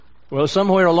Well,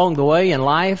 somewhere along the way in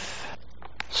life,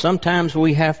 sometimes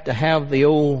we have to have the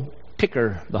old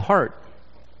ticker, the heart,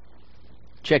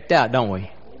 checked out, don't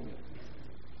we?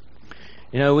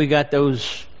 You know, we got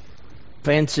those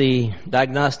fancy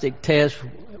diagnostic tests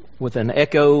with an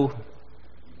echo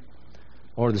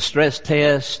or the stress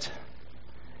test,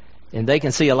 and they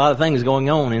can see a lot of things going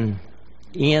on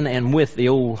in and with the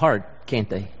old heart, can't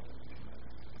they?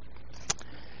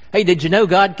 Hey, did you know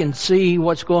God can see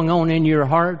what's going on in your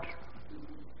heart?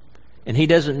 And He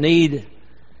doesn't need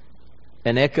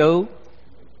an echo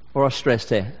or a stress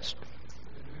test.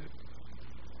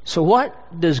 So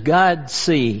what does God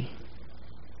see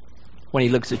when He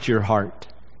looks at your heart?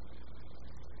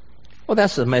 Well,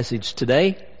 that's the message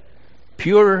today.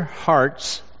 Pure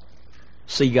hearts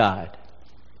see God.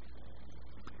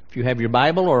 If you have your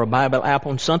Bible or a Bible app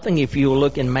on something, if you will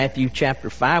look in Matthew chapter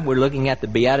 5, we're looking at the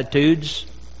Beatitudes.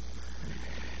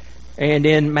 And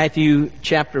in Matthew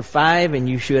chapter 5, and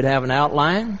you should have an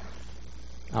outline.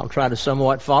 I'll try to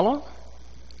somewhat follow.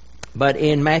 But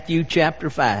in Matthew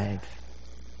chapter 5,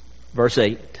 verse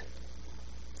 8.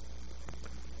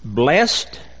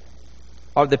 Blessed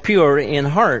are the pure in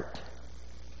heart,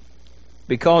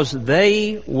 because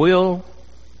they will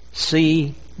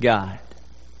see God.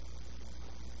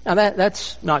 Now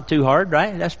that's not too hard,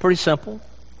 right? That's pretty simple.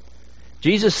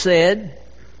 Jesus said,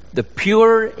 the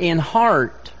pure in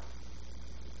heart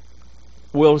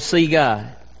will see God.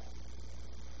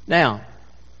 Now,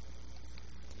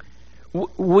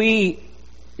 we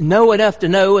know enough to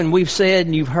know, and we've said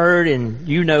and you've heard and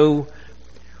you know,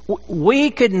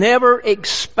 we could never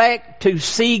expect to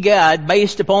see God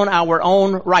based upon our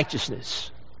own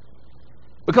righteousness.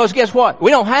 Because guess what?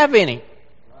 We don't have any.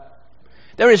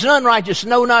 There is none righteous,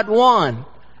 no, not one.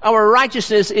 Our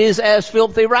righteousness is as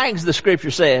filthy rags, the Scripture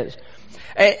says.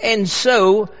 And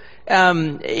so,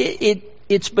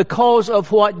 it's because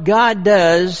of what God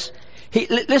does.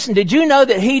 Listen, did you know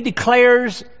that He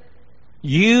declares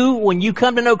you, when you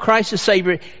come to know Christ as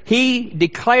Savior, He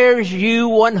declares you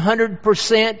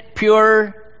 100%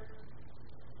 pure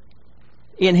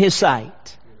in His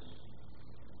sight?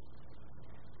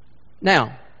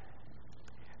 Now,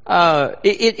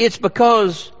 it's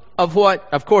because of what,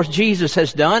 of course, Jesus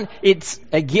has done. It's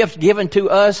a gift given to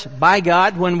us by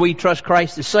God when we trust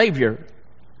Christ as Savior.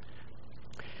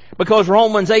 Because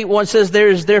Romans 8:1 says, there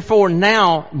is therefore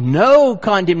now no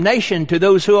condemnation to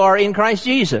those who are in Christ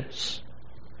Jesus.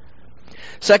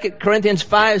 2 Corinthians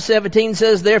 5:17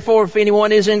 says, therefore, if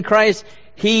anyone is in Christ,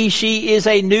 she is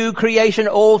a new creation.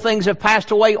 Old things have passed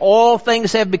away. All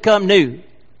things have become new.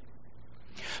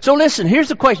 So listen, here's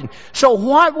the question. So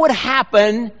what would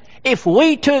happen if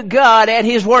we took God at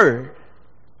His word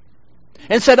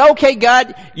and said, okay,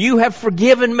 God, you have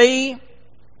forgiven me.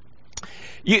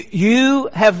 You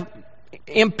have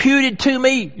imputed to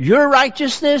me your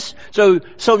righteousness. So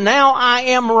now I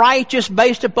am righteous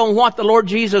based upon what the Lord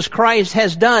Jesus Christ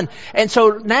has done. And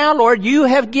so now, Lord, you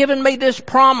have given me this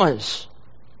promise.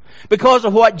 Because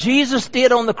of what Jesus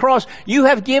did on the cross, you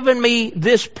have given me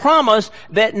this promise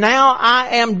that now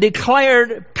I am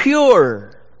declared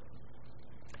pure.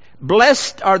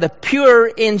 Blessed are the pure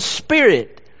in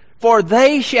spirit, for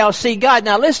they shall see God.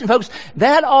 Now listen, folks,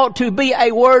 that ought to be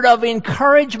a word of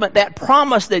encouragement, that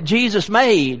promise that Jesus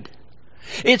made.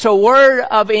 It's a word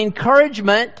of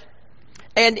encouragement,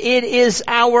 and it is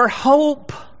our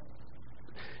hope.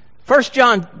 1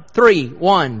 John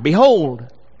 3:1, behold,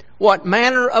 what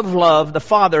manner of love the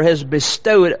Father has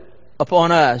bestowed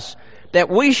upon us, that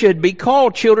we should be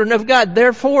called children of God.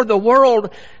 Therefore the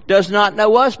world does not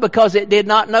know us, because it did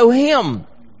not know Him.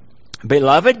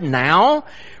 Beloved, now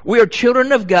we are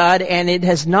children of God, and it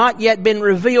has not yet been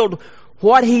revealed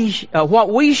what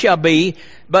we shall be,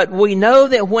 but we know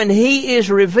that when He is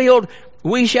revealed,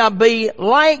 we shall be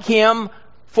like Him,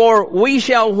 for we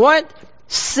shall what?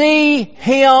 See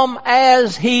Him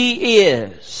as He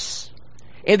is.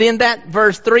 And then that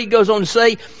verse 3 goes on to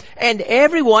say, and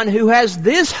everyone who has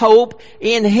this hope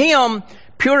in Him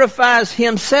purifies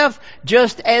himself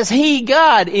just as He,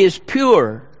 God, is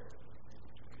pure.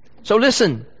 So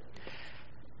listen,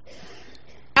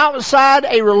 outside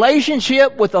a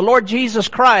relationship with the Lord Jesus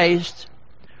Christ,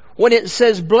 when it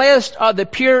says, blessed are the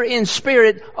pure in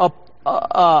spirit,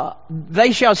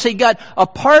 they shall see God.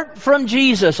 Apart from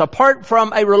Jesus, apart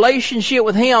from a relationship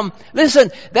with Him,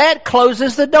 listen, that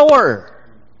closes the door.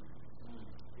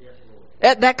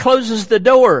 That closes the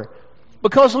door.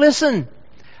 Because listen,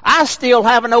 I still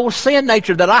have an old sin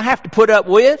nature that I have to put up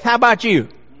with. How about you?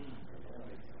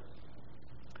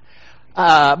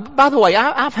 By the way,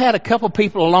 I've had a couple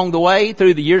people along the way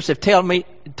through the years have told me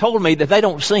that they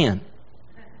don't sin.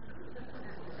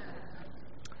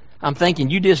 I'm thinking,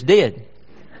 you just did.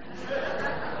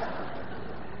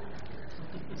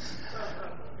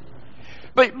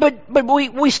 But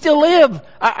we still live.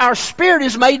 Our spirit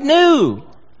is made new.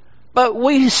 But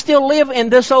we still live in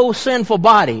this old sinful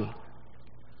body.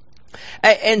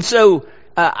 And so,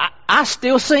 I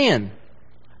still sin.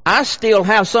 I still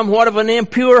have somewhat of an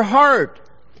impure heart.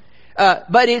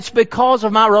 But it's because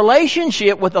of my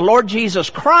relationship with the Lord Jesus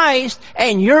Christ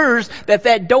and yours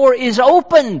that door is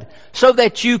opened so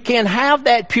that you can have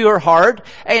that pure heart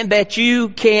and that you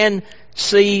can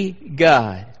see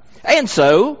God. And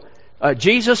so,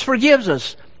 Jesus forgives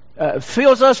us,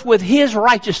 fills us with His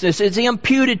righteousness. It's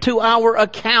imputed to our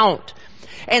account.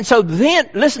 And so then,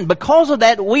 listen, because of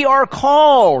that, we are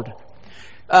called.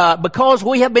 Because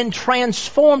we have been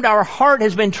transformed, our heart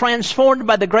has been transformed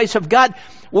by the grace of God,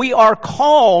 we are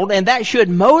called, and that should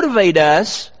motivate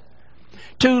us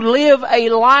to live a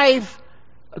life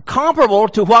comparable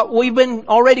to what we've been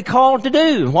already called to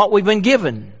do, what we've been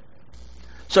given.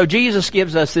 So Jesus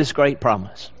gives us this great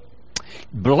promise.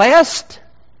 Blessed,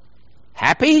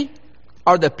 happy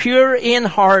are the pure in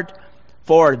heart,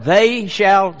 for they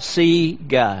shall see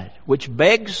God. Which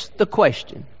begs the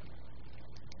question,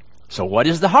 so what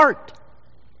is the heart?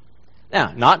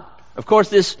 Now, not, of course,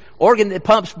 this organ that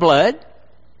pumps blood.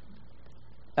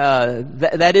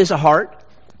 That is a heart.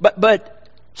 But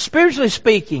spiritually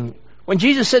speaking, when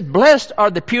Jesus said, blessed are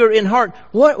the pure in heart,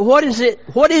 what is it?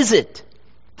 What is it?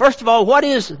 First of all, what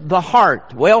is the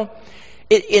heart? Well,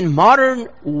 in modern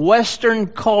Western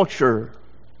culture,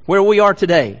 where we are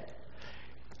today,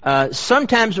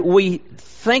 sometimes we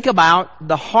think about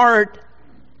the heart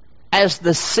as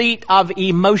the seat of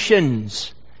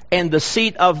emotions and the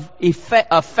seat of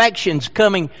affections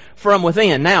coming from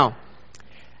within. Now,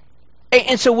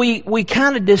 and so we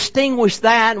kind of distinguish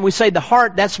that, and we say the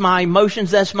heart, that's my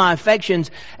emotions, that's my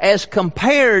affections, as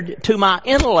compared to my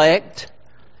intellect.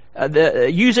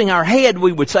 Using our head,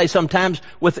 we would say sometimes,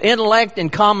 with intellect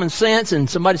and common sense, and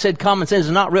somebody said common sense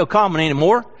is not real common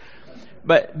anymore.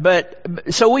 But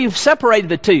so we've separated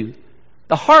the two.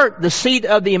 The heart, the seat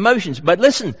of the emotions. But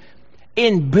listen,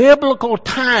 in biblical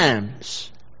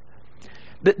times,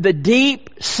 the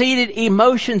deep-seated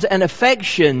emotions and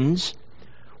affections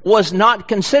was not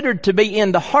considered to be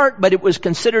in the heart, but it was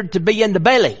considered to be in the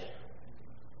belly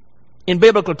in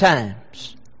biblical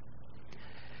times.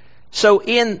 So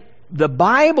in the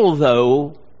Bible,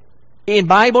 though, in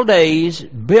Bible days,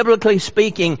 biblically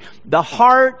speaking, the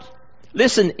heart,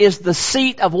 listen, is the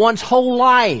seat of one's whole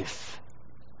life.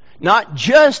 Not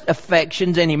just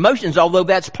affections and emotions, although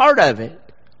that's part of it.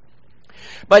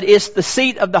 But it's the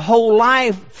seat of the whole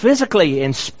life, physically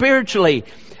and spiritually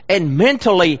and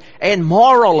mentally and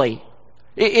morally.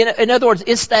 In other words,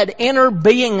 it's that inner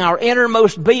being, our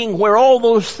innermost being, where all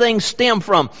those things stem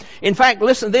from. In fact,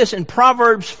 listen to this. In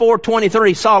Proverbs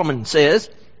 4:23, Solomon says,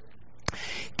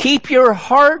 keep your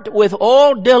heart with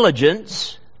all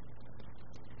diligence,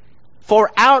 for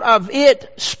out of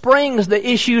it springs the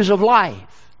issues of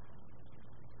life.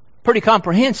 Pretty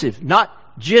comprehensive, not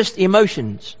just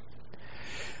emotions.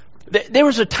 There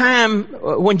was a time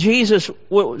when Jesus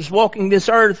was walking this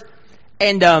earth,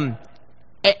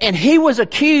 and he was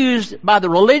accused by the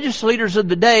religious leaders of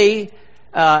the day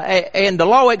and the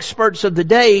law experts of the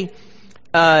day.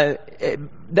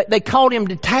 They called him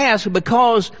to task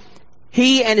because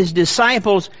he and his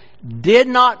disciples did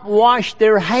not wash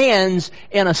their hands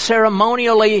in a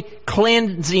ceremonially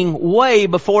cleansing way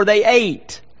before they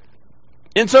ate.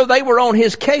 And so they were on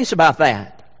his case about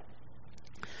that.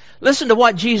 Listen to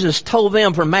what Jesus told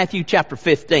them from Matthew chapter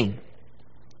 15.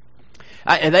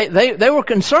 They were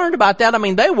concerned about that. I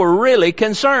mean, they were really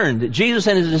concerned. Jesus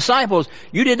and his disciples,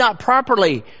 you did not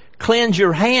properly cleanse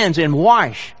your hands and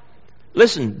wash.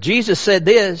 Listen, Jesus said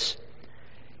this,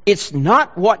 it's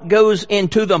not what goes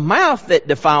into the mouth that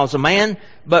defiles a man,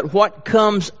 but what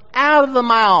comes out of the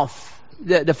mouth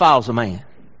that defiles a man.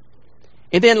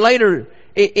 And then later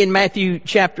in Matthew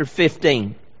chapter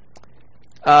 15,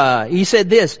 he said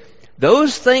this,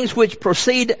 those things which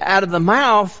proceed out of the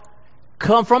mouth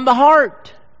come from the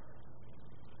heart,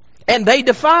 and they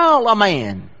defile a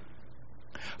man.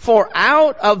 For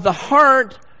out of the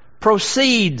heart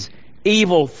proceeds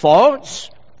evil thoughts,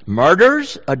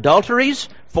 murders, adulteries,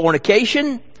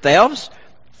 fornication, thefts,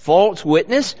 false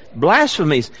witness,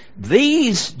 blasphemies.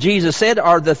 These, Jesus said,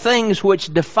 are the things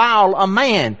which defile a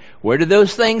man. Where do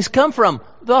those things come from?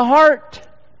 The heart.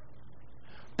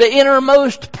 The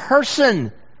innermost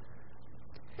person.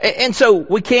 And so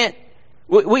we can't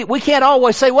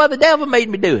always say, well, the devil made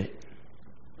me do it.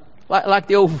 Like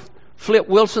the old Flip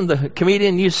Wilson, the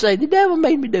comedian, used to say, the devil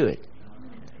made me do it.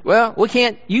 Well, we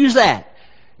can't use that.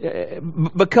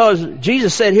 Because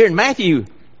Jesus said here in Matthew,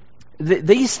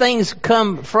 these things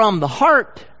come from the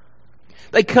heart.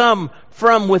 They come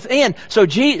from within. So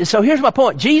here's my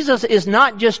point. Jesus is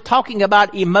not just talking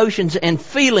about emotions and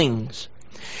feelings.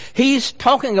 He's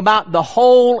talking about the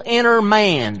whole inner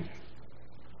man.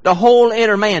 The whole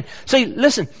inner man. See,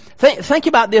 listen, think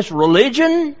about this: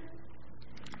 religion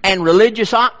and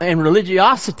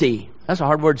religiosity. That's a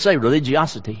hard word to say,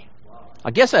 religiosity.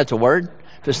 I guess that's a word.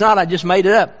 If it's not, I just made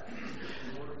it up.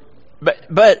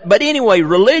 But anyway,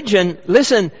 religion,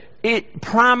 listen, it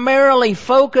primarily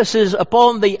focuses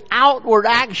upon the outward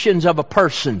actions of a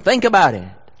person. Think about it.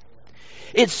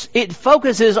 It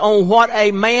focuses on what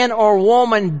a man or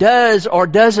woman does or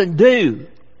doesn't do.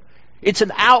 It's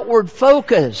an outward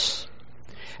focus.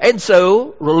 And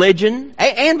so, religion,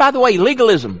 and by the way,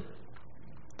 legalism.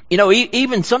 You know,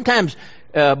 even sometimes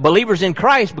believers in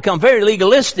Christ become very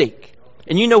legalistic.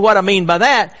 And you know what I mean by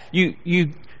that.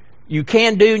 You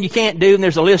can do and you can't do, and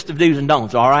there's a list of do's and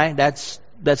don'ts, all right? That's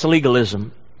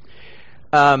legalism.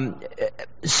 But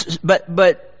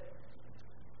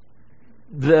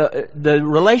the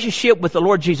relationship with the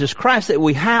Lord Jesus Christ that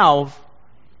we have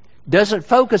doesn't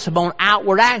focus upon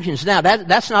outward actions. Now,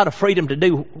 that's not a freedom to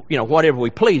do, whatever we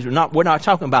please. We're not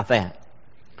talking about that.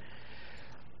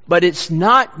 But it's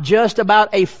not just about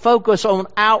a focus on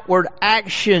outward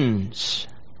actions.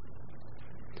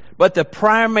 But the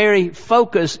primary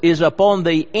focus is upon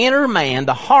the inner man,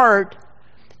 the heart,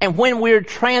 and when we're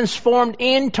transformed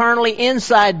internally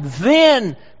inside,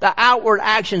 then the outward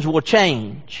actions will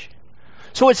change.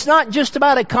 So it's not just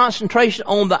about a concentration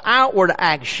on the outward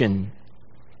action.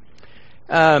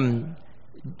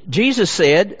 Jesus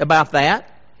said about that,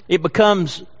 it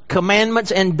becomes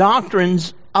commandments and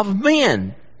doctrines of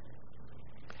men.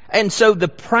 And so the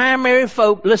primary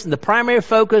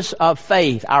focus of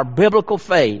faith, our biblical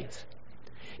faith,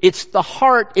 it's the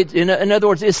heart. In other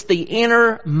words, it's the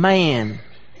inner man.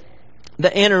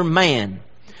 The inner man.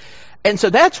 And so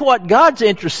that's what God's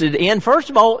interested in. First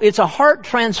of all, it's a heart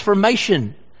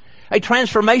transformation. A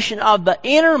transformation of the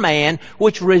inner man,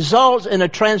 which results in a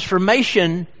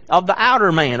transformation of the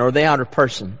outer man or the outer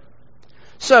person.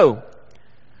 So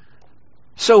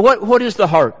what is the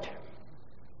heart?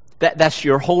 That's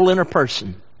your whole inner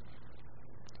person.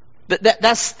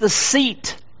 That's the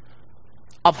seat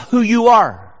of who you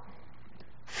are,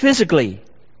 physically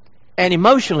and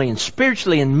emotionally and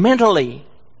spiritually and mentally.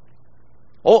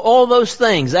 All those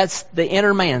things, that's the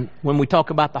inner man. When we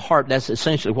talk about the heart, that's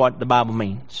essentially what the Bible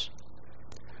means.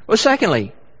 Well,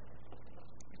 secondly,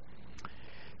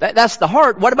 that's the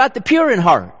heart. What about the pure in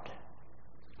heart?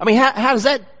 I mean, how does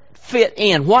that fit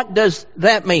in? What does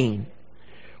that mean?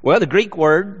 Well, the Greek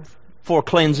word for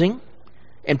cleansing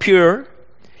and pure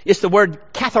is the word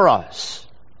katharos.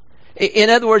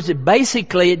 In other words,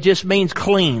 it just means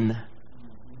clean.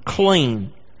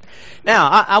 Clean.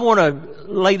 Now, I want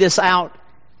to lay this out,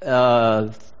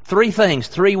 three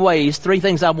things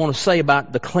I want to say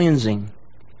about the cleansing.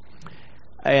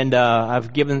 And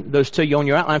I've given those to you on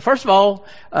your outline. First of all,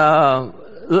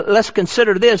 let's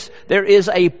consider this. There is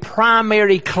a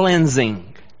primary cleansing.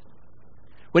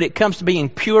 When it comes to being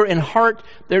pure in heart,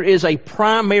 there is a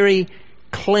primary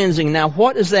cleansing. Now,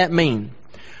 what does that mean?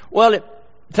 Well,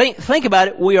 think about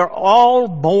it. We are all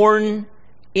born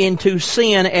into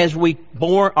sin as we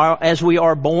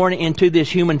are born into this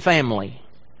human family.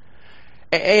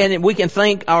 And we can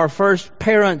thank our first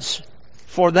parents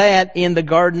for that in the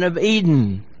Garden of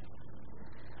Eden.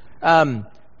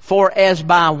 For as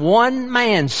by one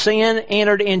man sin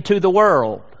entered into the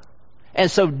world, and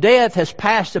so death has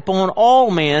passed upon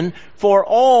all men, for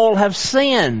all have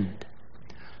sinned.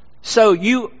 So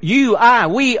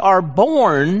we are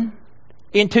born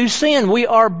into sin. We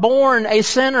are born a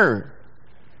sinner.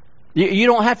 You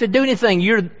don't have to do anything.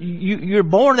 You're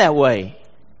born that way.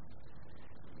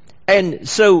 And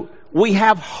so we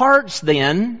have hearts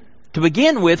then, to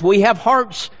begin with, we have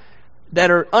hearts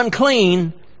that are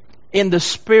unclean in the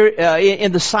spirit,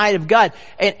 in the sight of God.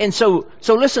 And so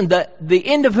listen, the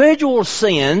individual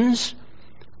sins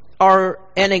are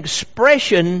an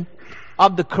expression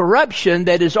of the corruption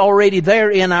that is already there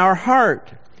in our heart.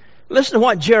 Listen to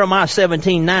what Jeremiah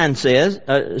 17:9 says,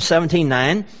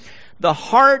 17:9. The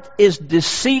heart is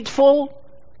deceitful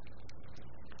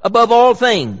above all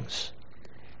things.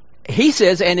 He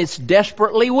says, and it's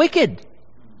desperately wicked.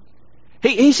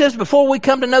 He says before we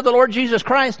come to know the Lord Jesus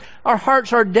Christ, our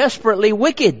hearts are desperately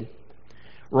wicked.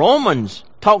 Romans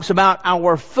talks about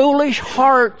our foolish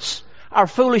hearts. Our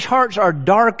foolish hearts are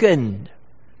darkened.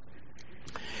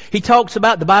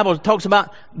 The Bible talks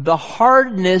about the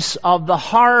hardness of the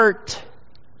heart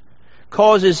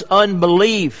causes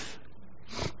unbelief.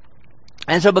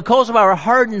 And so because of our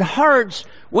hardened hearts,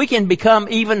 we can become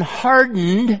even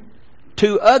hardened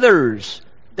to others,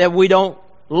 that we don't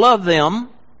love them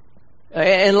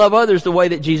and love others the way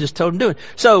that Jesus told them to do.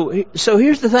 So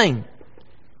here's the thing.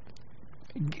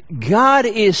 God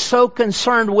is so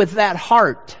concerned with that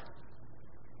heart,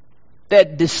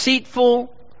 that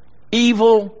deceitful,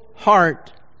 evil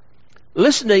heart.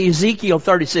 Listen to Ezekiel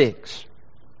 36.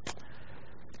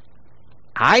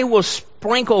 I will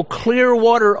sprinkle clear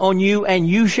water on you, and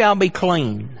you shall be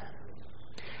clean.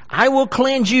 I will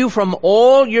cleanse you from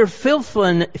all your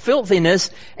filthiness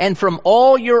and from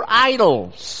all your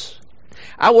idols.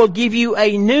 I will give you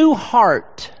a new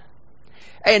heart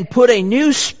and put a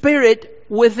new spirit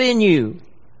within you.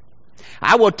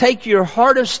 I will take your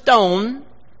heart of stone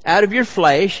out of your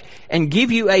flesh and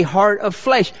give you a heart of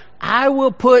flesh. I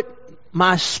will put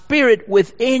my spirit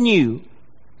within you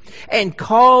and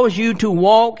cause you to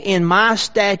walk in my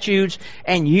statutes,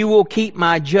 and you will keep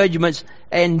my judgments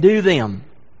and do them.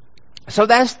 So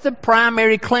that's the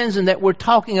primary cleansing that we're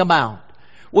talking about.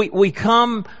 We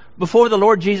come before the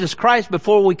Lord Jesus Christ,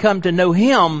 before we come to know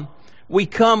Him, we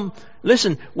come,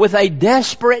 listen, with a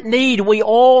desperate need. We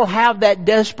all have that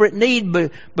desperate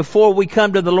need before we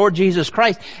come to the Lord Jesus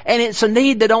Christ. And it's a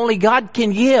need that only God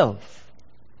can give.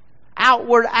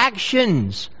 Outward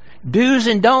actions, do's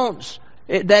and don'ts,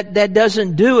 that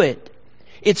doesn't do it.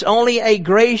 It's only a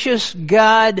gracious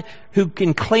God who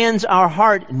can cleanse our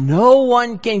heart. No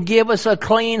one can give us a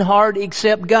clean heart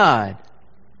except God.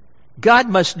 God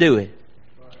must do it.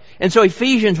 And so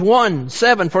Ephesians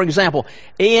 1:7, for example,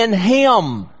 in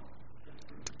Him,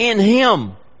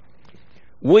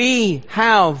 we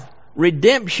have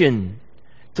redemption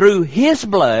through His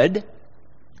blood,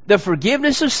 the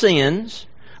forgiveness of sins,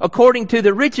 according to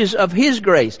the riches of His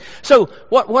grace. So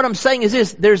what I'm saying is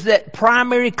this: there's that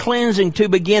primary cleansing to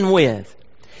begin with.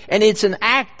 And it's an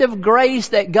act of grace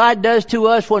that God does to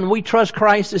us when we trust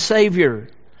Christ as Savior.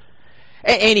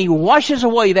 And He washes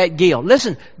away that guilt.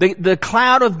 Listen, the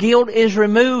cloud of guilt is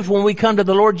removed when we come to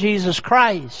the Lord Jesus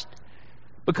Christ,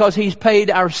 because He's paid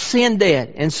our sin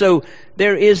debt. And so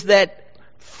there is that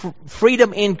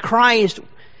freedom in Christ.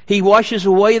 He washes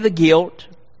away the guilt.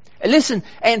 And listen,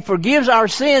 and forgives our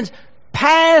sins,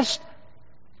 past,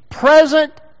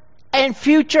 present, and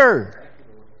future.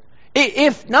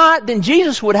 If not, then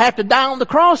Jesus would have to die on the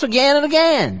cross again and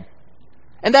again.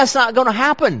 And that's not going to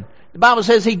happen. The Bible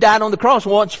says He died on the cross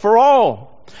once for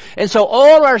all. And so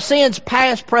all our sins,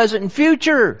 past, present, and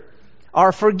future,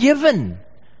 are forgiven.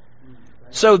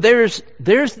 So there's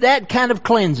that kind of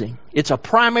cleansing. It's a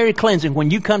primary cleansing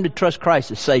when you come to trust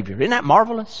Christ as Savior. Isn't that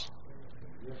marvelous?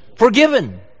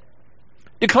 Forgiven.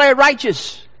 Declared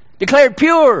righteous. Declared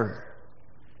pure.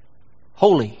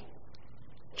 Holy.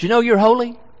 Do you know you're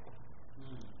holy?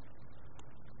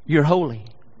 You're holy.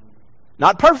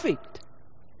 Not perfect,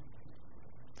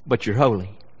 but you're holy.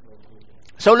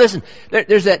 So listen,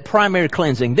 there's that primary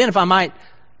cleansing. Then if I might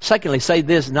secondly say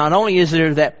this, not only is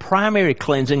there that primary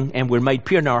cleansing and we're made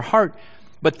pure in our heart,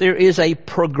 but there is a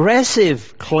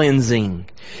progressive cleansing.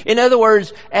 In other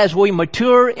words, as we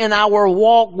mature in our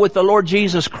walk with the Lord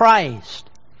Jesus Christ,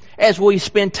 as we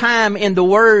spend time in the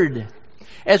Word,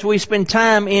 as we spend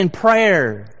time in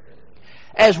prayer,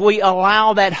 as we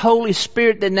allow that Holy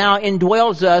Spirit that now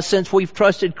indwells us since we've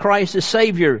trusted Christ as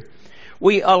Savior,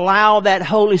 we allow that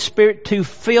Holy Spirit to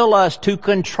fill us, to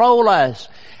control us.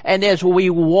 And as we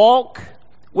walk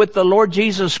with the Lord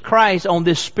Jesus Christ on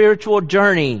this spiritual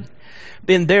journey,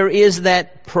 then there is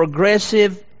that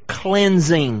progressive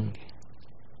cleansing.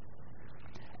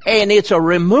 And it's a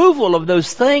removal of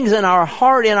those things in our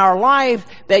heart, in our life,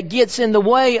 that gets in the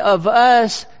way of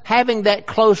us having that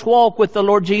close walk with the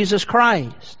Lord Jesus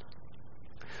Christ.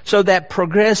 So that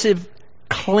progressive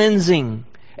cleansing,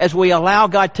 as we allow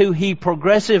God to, He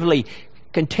progressively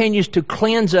continues to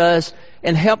cleanse us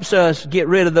and helps us get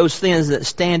rid of those things that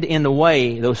stand in the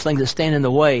way, those things that stand in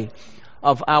the way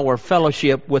of our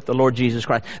fellowship with the Lord Jesus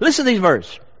Christ. Listen to these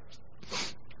verses.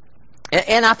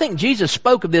 And I think Jesus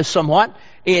spoke of this somewhat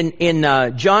in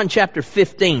John chapter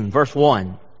 15, verse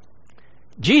 1.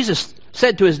 Jesus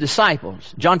said to His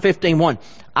disciples, John 15:1,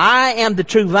 I am the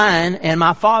true vine, and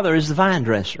my Father is the vine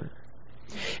dresser.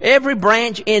 Every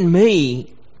branch in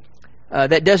me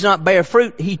that does not bear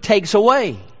fruit, He takes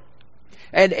away.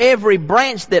 And every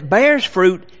branch that bears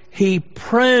fruit, He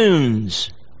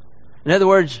prunes. In other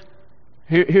words,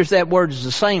 here's that word, it's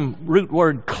the same root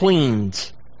word,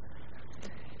 cleans.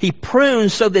 He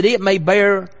prunes so that it may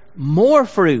bear more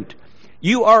fruit.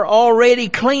 You are already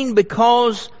clean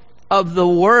because of the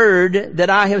word that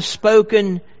I have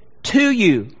spoken to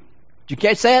you. Did you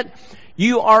catch that?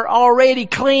 You are already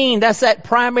clean. That's that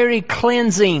primary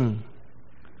cleansing.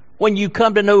 when you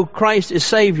come to know Christ as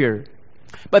Savior.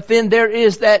 But then there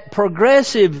is that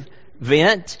progressive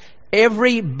event.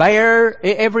 Every branch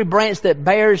that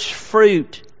bears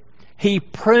fruit, He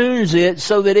prunes it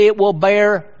so that it will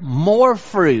bear more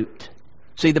fruit.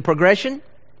 See the progression?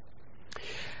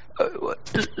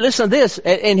 Listen to this,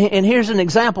 and here's an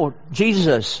example.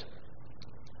 Jesus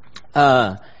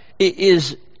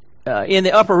is in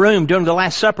the upper room during the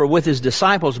Last Supper with His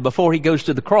disciples before He goes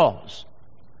to the cross.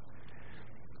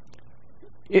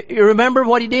 You remember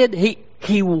what He did?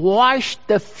 He washed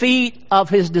the feet of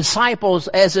His disciples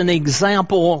as an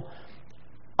example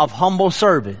of humble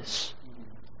service.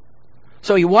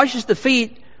 So He washes the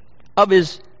feet of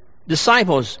His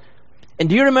disciples. And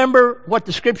do you remember what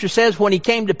the Scripture says when He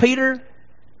came to Peter?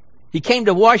 He came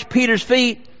to wash Peter's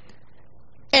feet.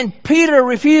 And Peter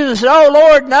refused and said, "Oh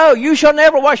Lord, no, you shall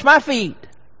never wash my feet."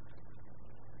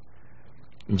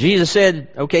 And Jesus said,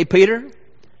 "Okay, Peter,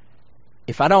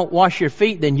 if I don't wash your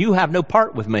feet, then you have no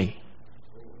part with me."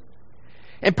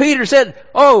 And Peter said,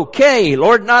 "Okay,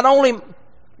 Lord, not only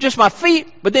just my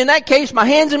feet, but in that case, my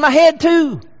hands and my head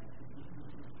too.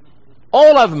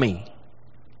 All of me."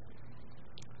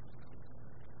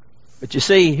 But you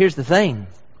see, here's the thing.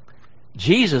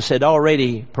 Jesus had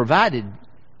already provided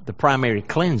the primary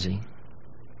cleansing.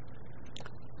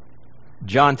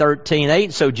 John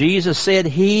 13:8, so Jesus said,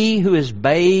 "He who is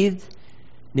bathed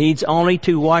needs only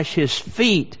to wash his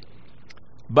feet,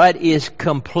 but is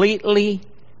completely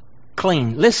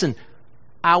clean." Listen,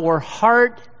 our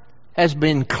heart has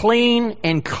been clean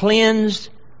and cleansed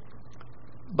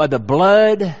by the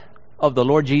blood of the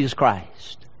Lord Jesus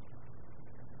Christ.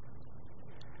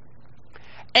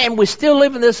 And we still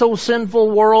live in this old sinful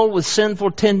world with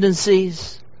sinful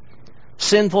tendencies,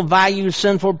 sinful values,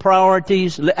 sinful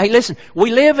priorities. Hey, listen,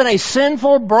 we live in a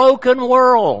sinful, broken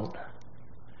world.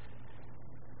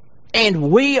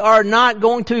 And we are not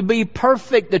going to be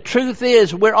perfect. The truth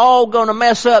is, we're all going to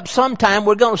mess up sometime.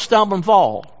 We're going to stumble and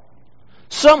fall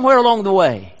somewhere along the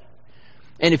way.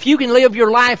 And if you can live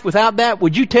your life without that,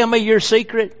 would you tell me your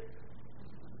secret?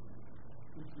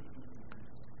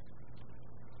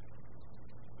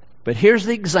 But here's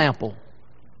the example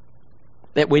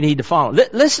that we need to follow.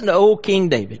 Listen to old King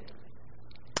David.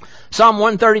 Psalm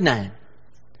 139.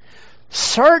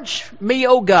 Search me,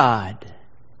 O God,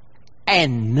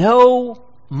 and know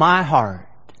my heart.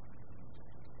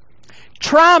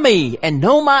 Try me and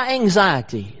know my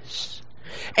anxieties,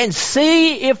 and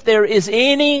see if there is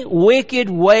any wicked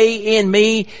way in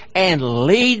me, and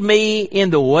lead me in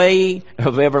the way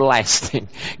of everlasting.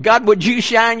 God, would you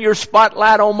shine your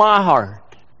spotlight on my heart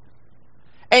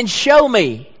and show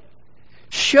me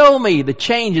the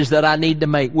changes that I need to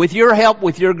make with your help,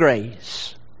 with your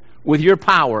grace, with your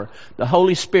power, the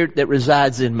Holy Spirit that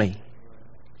resides in me.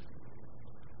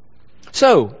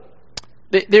 So,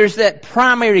 there's that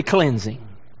primary cleansing.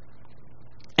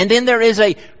 And then there is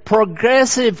a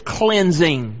progressive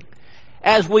cleansing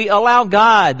as we allow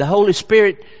God, the Holy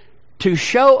Spirit, to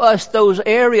show us those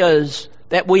areas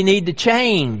that we need to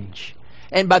change.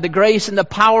 And by the grace and the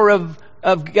power of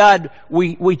God,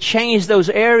 we change those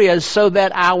areas so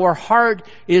that our heart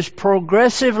is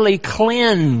progressively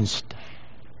cleansed.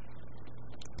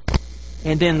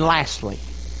 And then lastly,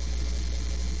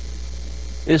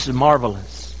 this is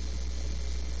marvelous.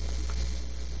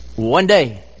 One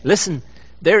day, listen,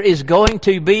 there is going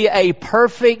to be a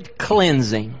perfect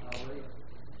cleansing.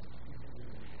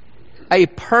 A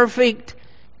perfect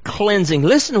cleansing.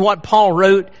 Listen to what Paul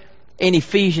wrote in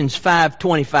Ephesians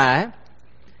 5:25.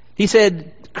 He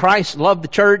said, Christ loved the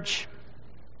church.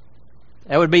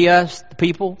 That would be us, the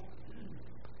people.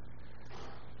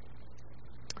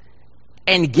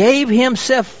 And gave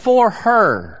himself for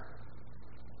her.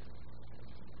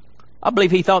 I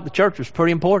believe he thought the church was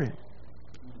pretty important.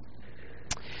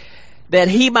 That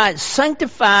he might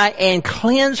sanctify and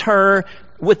cleanse her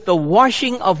with the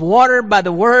washing of water by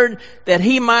the word, that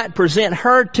he might present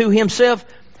her to himself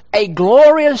a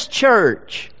glorious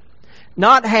church,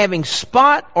 not having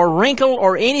spot or wrinkle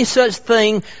or any such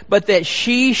thing, but that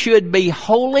she should be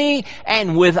holy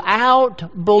and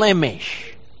without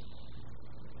blemish.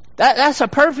 That's a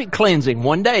perfect cleansing.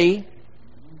 One day,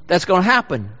 that's going to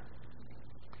happen.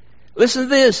 Listen to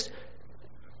this.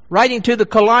 Writing to the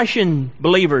Colossian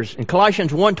believers in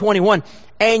Colossians 1:21,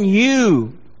 and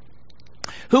you,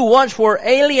 who once were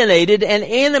alienated and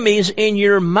enemies in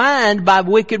your mind by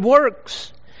wicked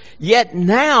works, yet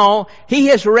now he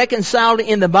has reconciled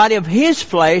in the body of his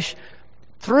flesh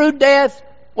through death,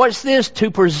 what's this? To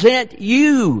present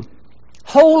you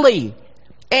holy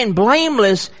and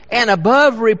blameless and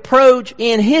above reproach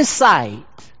in his sight.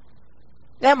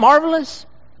 Isn't that marvelous?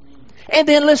 And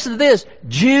then listen to this.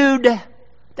 Jude,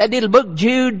 that little book,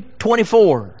 Jude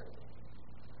 24.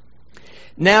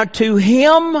 Now to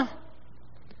Him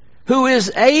who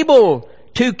is able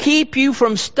to keep you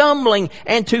from stumbling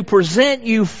and to present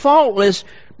you faultless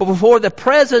before the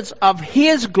presence of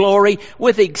His glory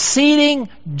with exceeding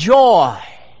joy.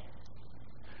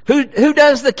 Who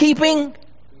does the keeping?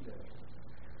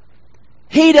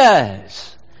 He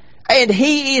does. And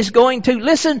He is going to,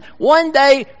 listen, one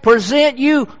day present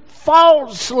you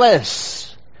faultless.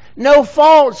 No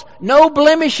faults, no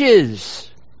blemishes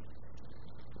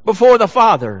before the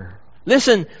Father.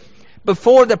 Listen,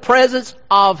 before the presence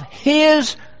of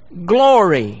His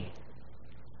glory.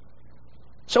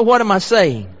 So what am I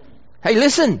saying? Hey,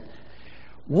 listen.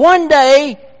 One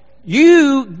day,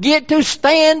 you get to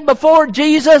stand before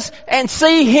Jesus and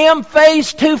see Him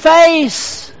face to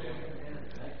face.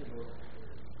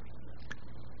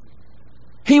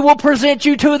 He will present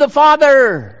you to the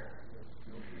Father.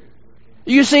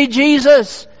 You see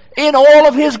Jesus in all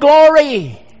of His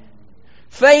glory.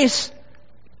 Face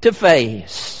to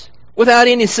face. Without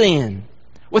any sin.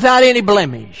 Without any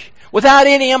blemish. Without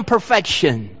any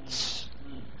imperfections.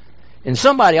 And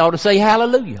somebody ought to say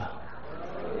hallelujah.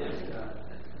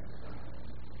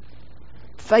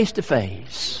 Face to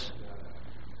face.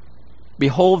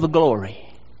 Behold the glory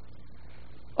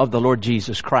of the Lord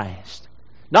Jesus Christ.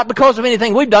 Not because of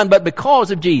anything we've done, but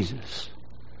because of Jesus.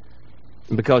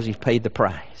 And because He's paid the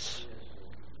price.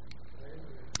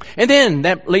 And then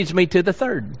that leads me to the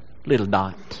third little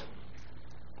dot.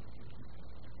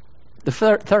 The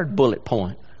third bullet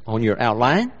point on your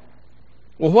outline.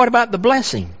 Well, what about the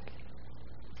blessing?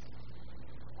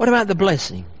 What about the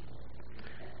blessing?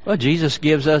 Well, Jesus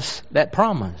gives us that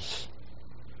promise.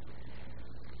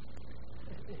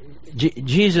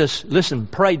 Jesus, listen,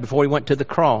 prayed before He went to the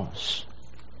cross.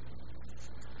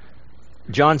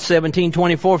 John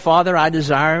 17:24, Father, I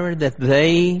desire that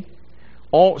they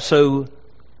also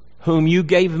whom You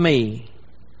gave Me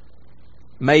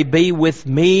may be with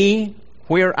Me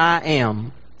where I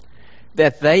am,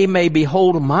 that they may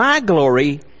behold My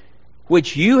glory,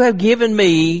 which You have given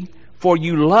Me, for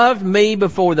You loved Me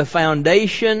before the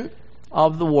foundation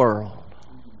of the world.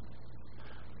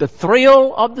 The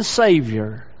thrill of the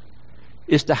Savior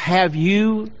is to have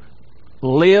you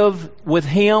live with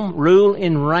Him, rule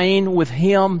and reign with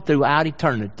Him throughout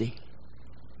eternity.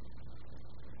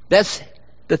 That's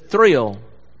the thrill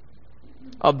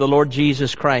of the Lord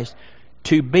Jesus Christ.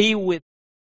 To be with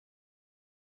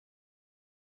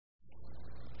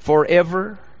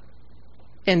forever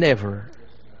and ever.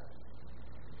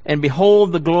 And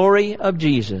behold the glory of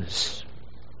Jesus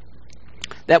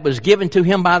that was given to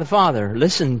Him by the Father.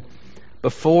 Listen,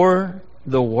 before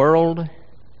the world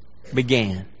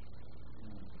began.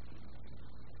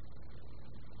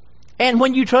 And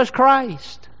when you trust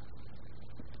Christ,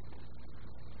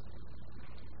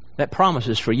 that promise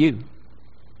is for you.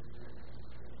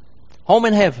 Home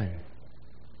in heaven.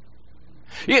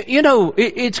 You know,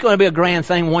 it's going to be a grand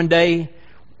thing one day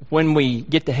when we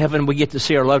get to heaven, we get to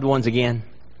see our loved ones again.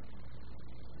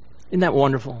 Isn't that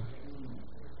wonderful?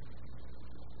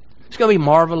 It's going to be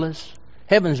marvelous.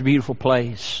 Heaven's a beautiful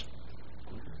place.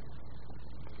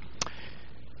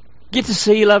 Get to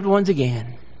see your loved ones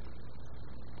again.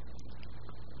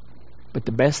 But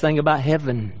the best thing about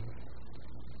heaven,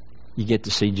 you get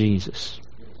to see Jesus.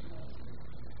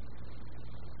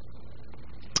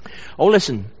 Oh,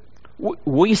 listen.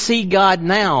 We see God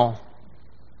now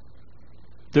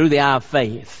through the eye of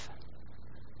faith.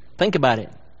 Think about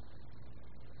it.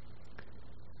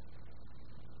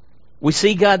 We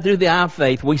see God through the eye of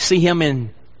faith. We see Him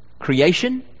in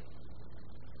creation.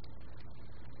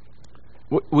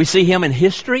 We see Him in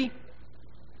history.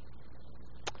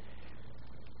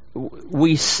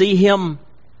 We see Him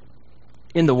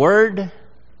in the Word.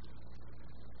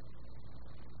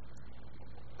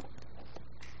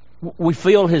 We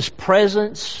feel His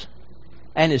presence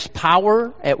and His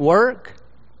power at work.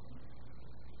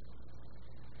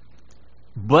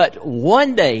 But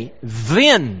one day,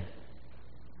 then,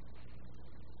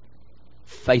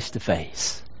 face to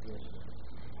face.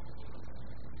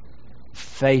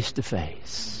 Face to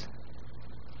face.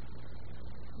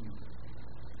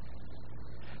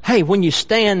 Hey, when you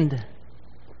stand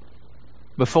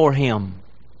before Him,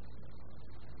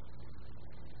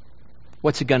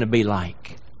 what's it going to be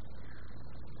like?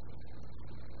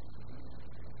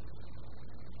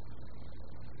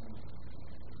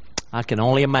 I can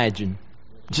only imagine.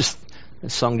 This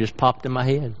song just popped in my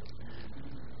head.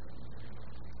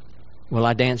 Will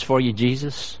I dance for you,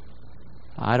 Jesus?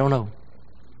 I don't know.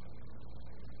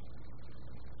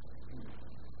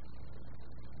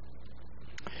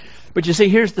 But you see,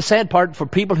 here's the sad part for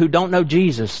people who don't know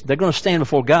Jesus. They're going to stand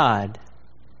before God.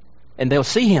 and they'll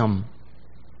see Him.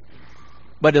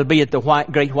 But it'll be at the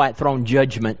great white throne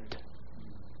judgment,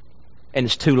 and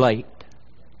it's too late.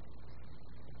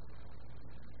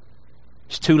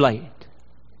 It's too late.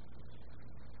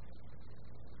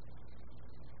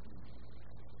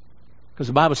 Because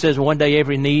the Bible says one day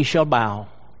every knee shall bow,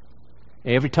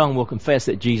 every tongue will confess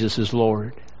that Jesus is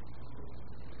Lord.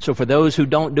 So for those who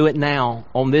don't do it now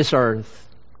on this earth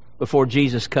before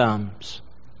Jesus comes,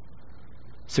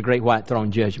 it's the great white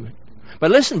throne judgment.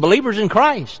 But listen, believers in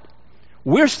Christ,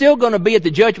 we're still going to be at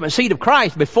the judgment seat of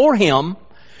Christ before Him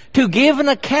to give an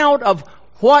account of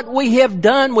what we have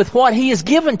done with what He has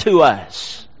given to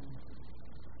us.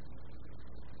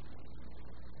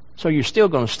 So you're still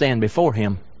going to stand before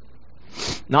Him.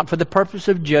 Not for the purpose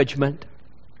of judgment,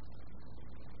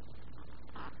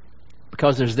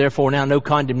 because there's therefore now no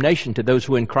condemnation to those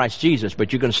who are in Christ Jesus,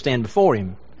 but you're going to stand before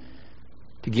Him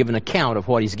to give an account of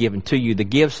what He's given to you, the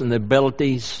gifts and the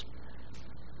abilities.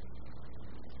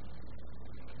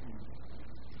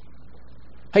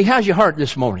 Hey, how's your heart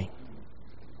this morning?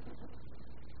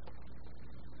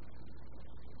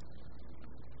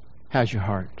 How's your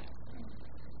heart?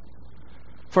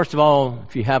 First of all,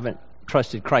 if you haven't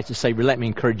trusted Christ as Savior, let me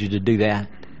encourage you to do that.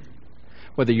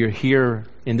 Whether you're here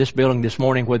in this building this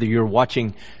morning, whether you're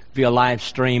watching via live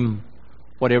stream,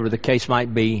 whatever the case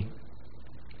might be,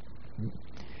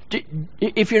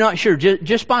 if you're not sure,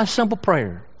 just by a simple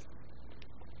prayer.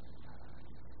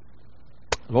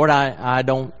 Lord, I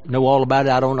don't know all about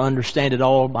it. I don't understand it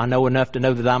all. I know enough to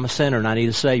know that I'm a sinner and I need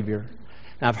a Savior.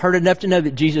 And I've heard enough to know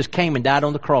that Jesus came and died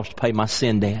on the cross to pay my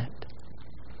sin debt.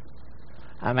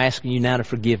 I'm asking you now to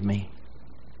forgive me.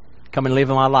 Come and live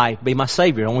in my life. Be my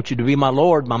Savior. I want you to be my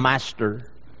Lord, my Master,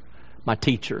 my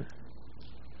teacher.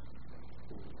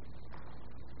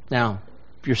 Now,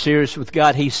 if you're serious with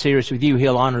God, He's serious with you.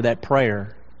 He'll honor that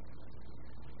prayer.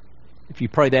 If you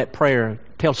pray that prayer,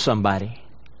 tell somebody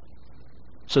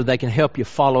so they can help you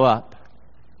follow up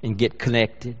and get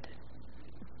connected.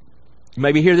 You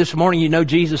may be here this morning, you know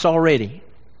Jesus already.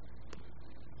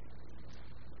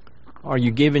 Are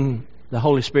you giving the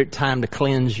Holy Spirit time to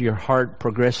cleanse your heart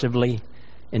progressively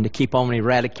and to keep on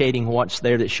eradicating what's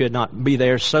there that should not be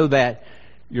there, so that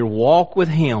your walk with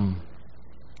Him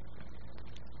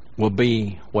will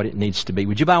be what it needs to be?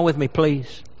 Would you bow with me,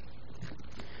 please?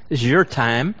 This is your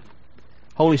time.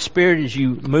 Holy Spirit, as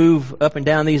you move up and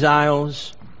down these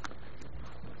aisles,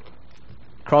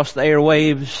 across the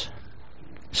airwaves,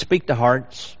 speak to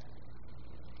hearts.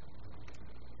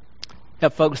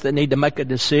 Help folks that need to make a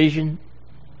decision.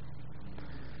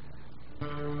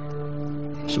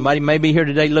 Somebody may be here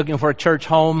today looking for a church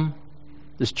home.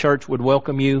 This church would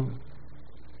welcome you.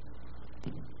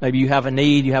 Maybe you have a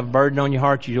need, you have a burden on your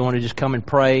heart, you want to just come and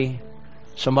pray.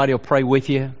 Somebody will pray with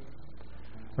you.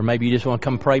 Or maybe you just want to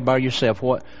come pray by yourself.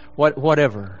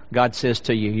 Whatever God says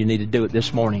to you, you need to do it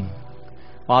this morning.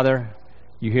 Father,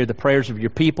 you hear the prayers of your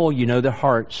people. You know their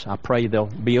hearts. I pray they'll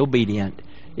be obedient.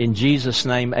 In Jesus'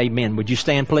 name, amen. Would you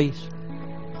stand, please?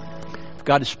 If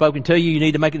God has spoken to you, you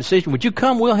need to make a decision. Would you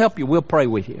come? We'll help you. We'll pray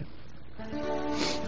with you.